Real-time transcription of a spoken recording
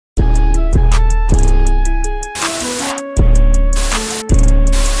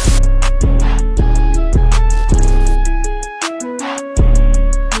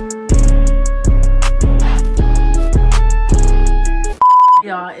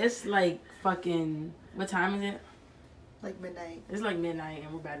it's like fucking, what time is it? Like midnight. It's like midnight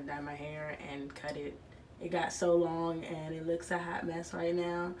and we're about to dye my hair and cut it. It got so long and it looks a hot mess right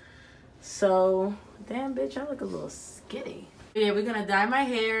now. So, damn bitch, I look a little skitty. Yeah, we're gonna dye my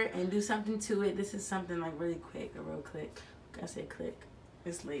hair and do something to it. This is something like really quick, a real quick. I said click.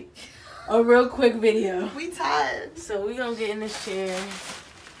 It's late. A real quick video. We tired. So we're gonna get in this chair.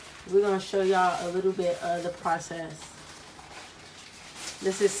 We're gonna show y'all a little bit of the process.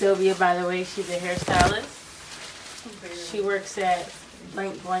 This is Sylvia, by the way. She's a hairstylist. She works at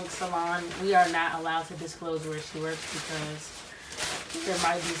blank blank salon. We are not allowed to disclose where she works because there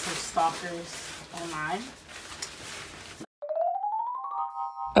might be some stalkers online.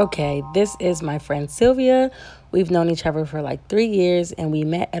 Okay, this is my friend Sylvia. We've known each other for like 3 years and we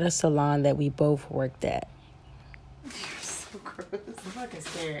met at a salon that we both worked at. You're so gross. I'm fucking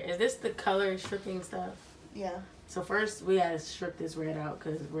scared. Is this the color stripping stuff? Yeah. So first we gotta strip this red out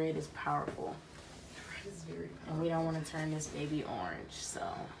because red is powerful. Red is very powerful. And we don't want to turn this baby orange, so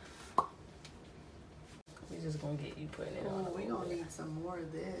we're just gonna get you putting it on. Oh, we gonna need some more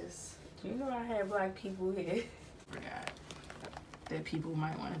of this. You know I had black people here. Forgot that people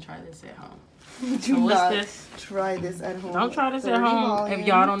might want to try this at home. Do not try this at home. Don't try this at home if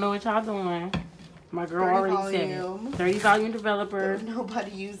y'all don't know what y'all doing. My girl already said it. 30 volume developer. Don't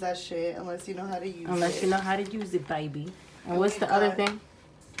nobody use that shit unless you know how to use it. Unless you know how to use it, baby. And what's the other thing?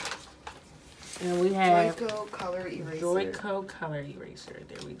 And we have Joico color eraser. Joico color eraser.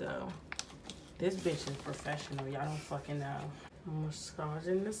 There we go. This bitch is professional. Y'all don't fucking know. I'm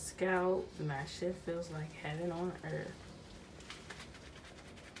massaging the scalp, and that shit feels like heaven on earth.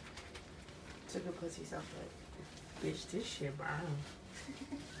 Took a pussy sound like. Bitch, this shit burn.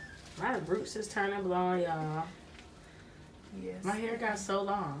 My roots is turning blonde, y'all. Yes. My hair got so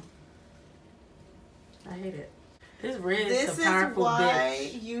long. I hate it. This red is a powerful bitch.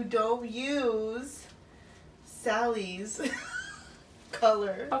 This is why you don't use Sally's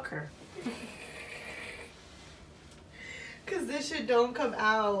color. Fuck her. Cause this shit don't come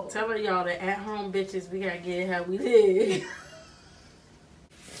out. Tell y'all the at-home bitches, we gotta get it how we live.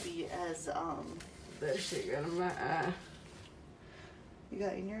 Be as that shit got in my eye. You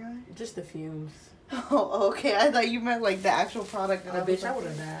got in your eye? Just the fumes. Oh, okay. I thought you meant like the actual product. Oh, bitch, I would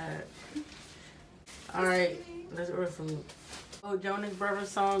have died. All right, let's order from Oh Jonas Brothers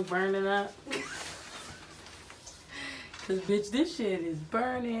song, "Burning Up." Cause bitch, this shit is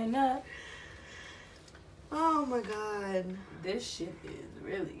burning up. Oh my god. This shit is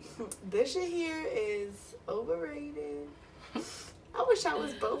really. This shit here is overrated. I wish I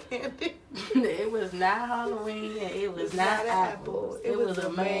was both-handed. It was not Halloween and it was not apples. It was a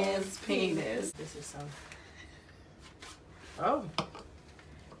man's penis. This is some. Oh.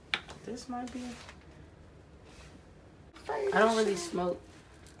 This might be. I don't really smoke.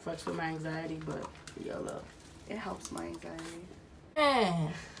 Fucks with my anxiety, but YOLO. It helps my anxiety.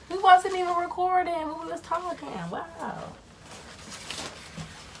 Man, we wasn't even recording. We was talking. Wow.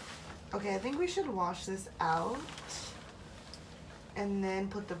 Okay, I think we should wash this out. And then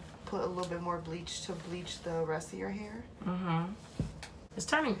put a little bit more bleach to bleach the rest of your hair. Mm-hmm. It's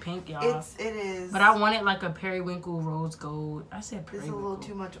turning pink, y'all. It is. But I want it like a periwinkle rose gold. I said periwinkle. It's a little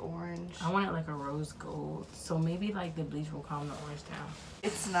too much orange. I want it like a rose gold. So maybe like the bleach will calm the orange down.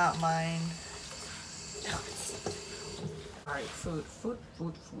 It's not mine. Alright, food.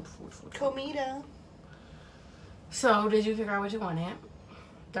 Comida. So, did you figure out what you wanted,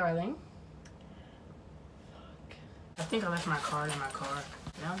 darling? I think I left my card in my car.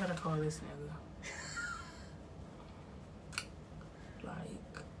 Now I gotta call this nigga.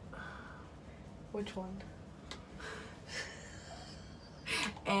 Like. Which one?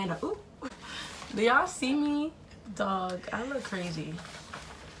 And, ooh. Do y'all see me? Dog, I look crazy.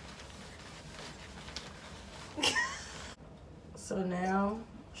 So now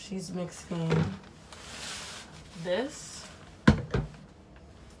she's mixing this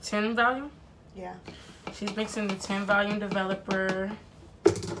 10 volume. Yeah. She's mixing the 10 volume developer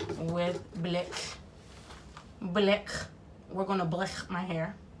with black. We're gonna black my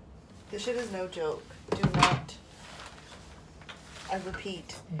hair. This shit is no joke. Do not. I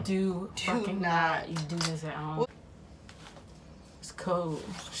repeat. Do fucking not. You do this at home. It's cold.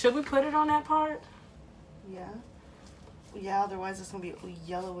 Should we put it on that part? Yeah. Yeah, otherwise it's gonna be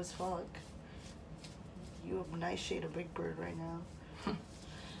yellow as fuck. You have a nice shade of Big Bird right now.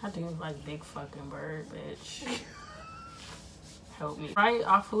 I think it's like Big fucking Bird, bitch. Help me. Right,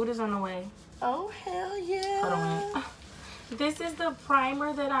 our food is on the way. Oh, hell yeah. Hold on. This is the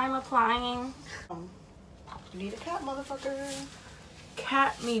primer that I'm applying. You need a cat, motherfucker.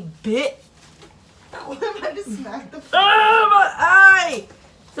 Cat me, bit. What if I just smacked the Oh, my eye!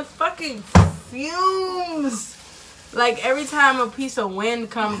 Like every time a piece of wind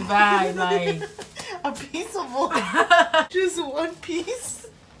comes by, like a piece of wood. Just one piece.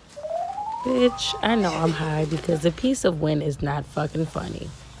 Bitch, I know I'm high because a piece of wind is not fucking funny.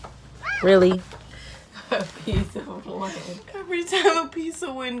 Really? A piece of wind. Every time a piece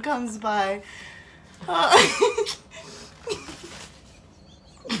of wind comes by.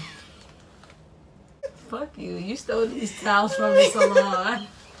 Fuck you. You stole these towels from the salon.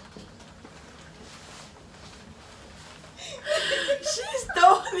 She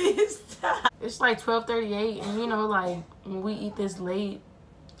stole these towels. It's like 12:38 and you know, like when we eat this late,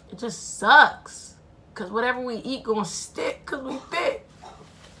 it just sucks. Cause whatever we eat gonna stick cause we thick.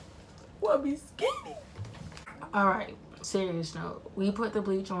 We'll be skinny. Alright, serious note. We put the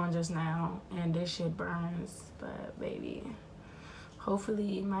bleach on just now and this shit burns. But baby,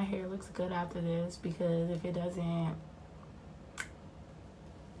 hopefully my hair looks good after this because if it doesn't,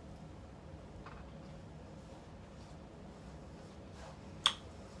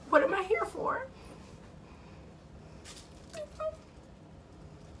 what am I here for?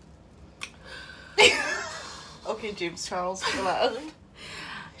 Okay, James Charles, chill out.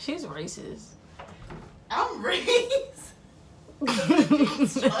 She's racist. I'm racist.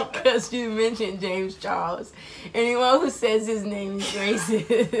 Because you mentioned James Charles. Anyone who says his name is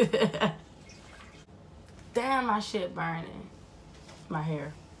racist. Damn, my shit burning. My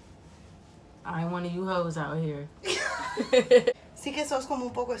hair. I ain't one of you hoes out here. Sí que sos como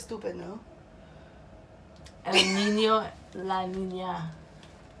un poco estúpido, ¿no? El niño, la niña.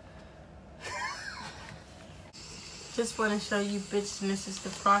 Just want to show you, bitch, this is the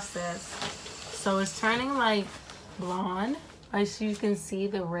process. So it's turning like blonde. As you can see,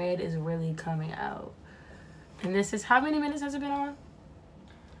 the red is really coming out. And this is, how many minutes has it been on?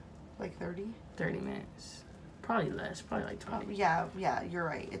 Like 30? 30 minutes. Probably less, probably like 20. Yeah, you're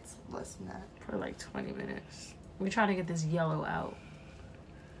right. It's less than that. Probably like 20 minutes. We're trying to get this yellow out.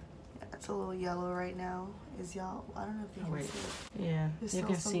 Yeah, it's a little yellow right now. Is y'all, I don't know if you can see it. Yeah, There's you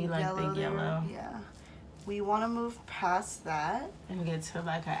can see like the yellow. Yeah. We want to move past that. And get to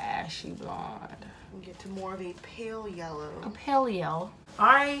like an ashy blonde. And get to more of a pale yellow. A pale yellow.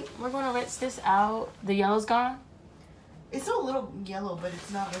 Alright, we're going to rinse this out. The yellow's gone? It's a little yellow, but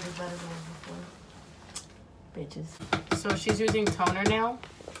it's not really better than before. Bitches. So she's using toner now.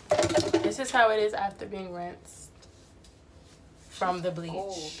 This is how it is after being rinsed from the bleach.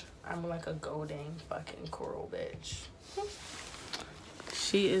 Gold. I'm like a golden fucking coral bitch.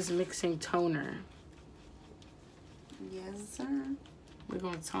 She is mixing toner. Yes, sir. We're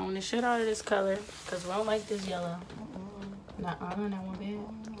gonna tone the shit out of this color because we don't like this yellow. Not on that one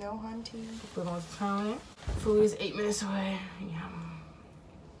bit. No, hunty. We're gonna tone it. Food is 8 minutes away. Yum.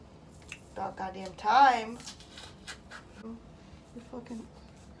 About goddamn time. You fucking.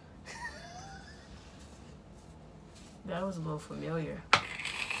 That was a little familiar.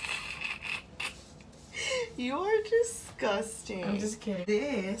 You are disgusting. I'm just kidding.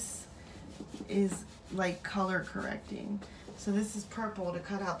 This is like color correcting. So this is purple to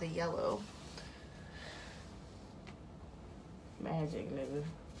cut out the yellow. Magic, nigga.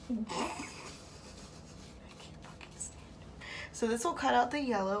 I can't fucking stand it. So this will cut out the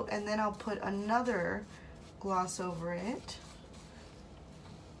yellow and then I'll put another gloss over it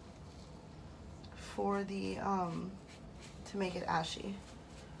for the to make it ashy.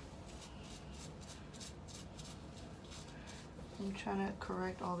 I'm trying to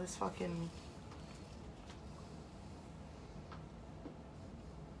correct all this fucking.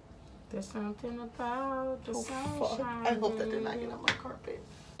 There's something about the sunshine. I hope that did not get on my carpet.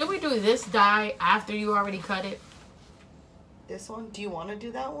 Did we do this dye after you already cut it? This one? Do you want to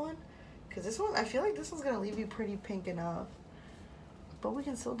do that one? Because this one, I feel like this one's going to leave you pretty pink enough. But we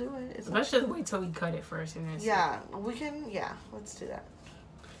can still do it. Let's just wait till we cut it first and then see. Yeah, we can. Yeah, let's do that.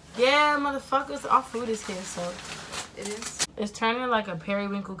 Yeah, motherfuckers, our food is here, so. It is. It's turning like a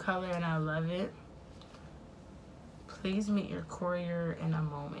periwinkle color and I love it. Please meet your courier in a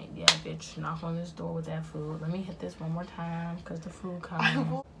moment. Yeah, bitch, knock on this door with that food. Let me hit this one more time because the food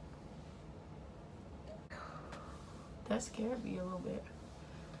coming. That scared me a little bit.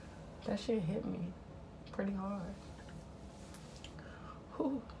 That shit hit me pretty hard.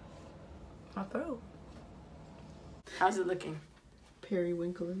 Whew. My throat. How's it looking?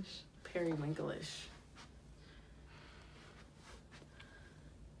 Periwinkle-ish. Periwinkle-ish.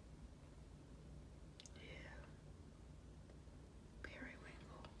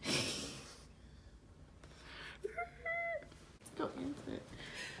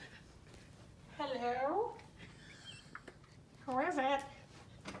 Hello? Who is it?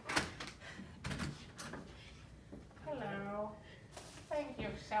 Hello. Thank you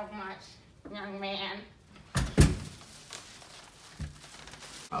so much, young man.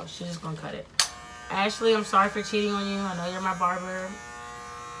 Oh, she's just gonna cut it. Ashley, I'm sorry for cheating on you. I know you're my barber.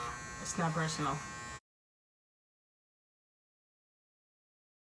 It's not personal.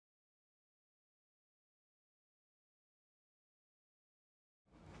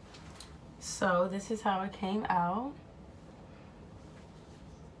 So this is how it came out.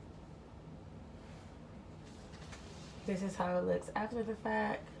 This is how it looks after the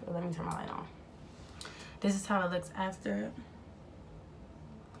fact. Oh, let me turn my light on. This is how it looks after.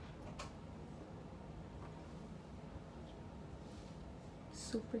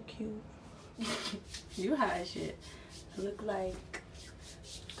 Super cute. You hot as shit. I look like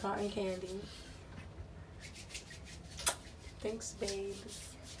cotton candy. Thanks, babes.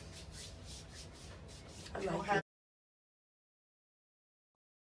 I like it.